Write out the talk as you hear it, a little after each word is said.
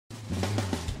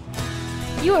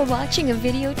You are watching a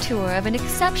video tour of an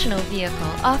exceptional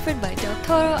vehicle offered by Del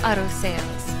Toro Auto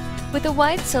Sales. With a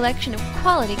wide selection of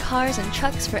quality cars and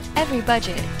trucks for every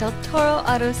budget, Del Toro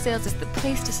Auto Sales is the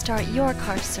place to start your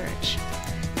car search.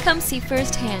 Come see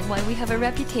firsthand why we have a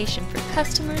reputation for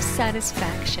customer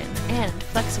satisfaction and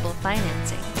flexible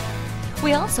financing.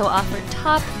 We also offer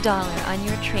top dollar on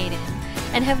your trade-in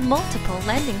and have multiple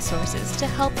lending sources to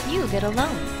help you get a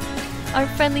loan. Our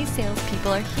friendly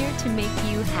salespeople are here to make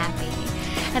you happy,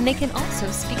 and they can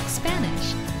also speak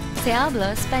Spanish. Se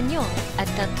habla español at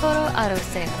Del Toro Auto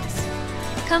Sales.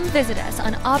 Come visit us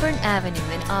on Auburn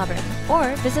Avenue in Auburn,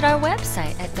 or visit our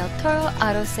website at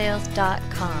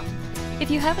deltoroautosales.com. If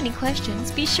you have any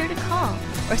questions, be sure to call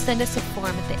or send us a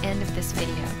form at the end of this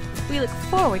video. We look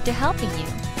forward to helping you.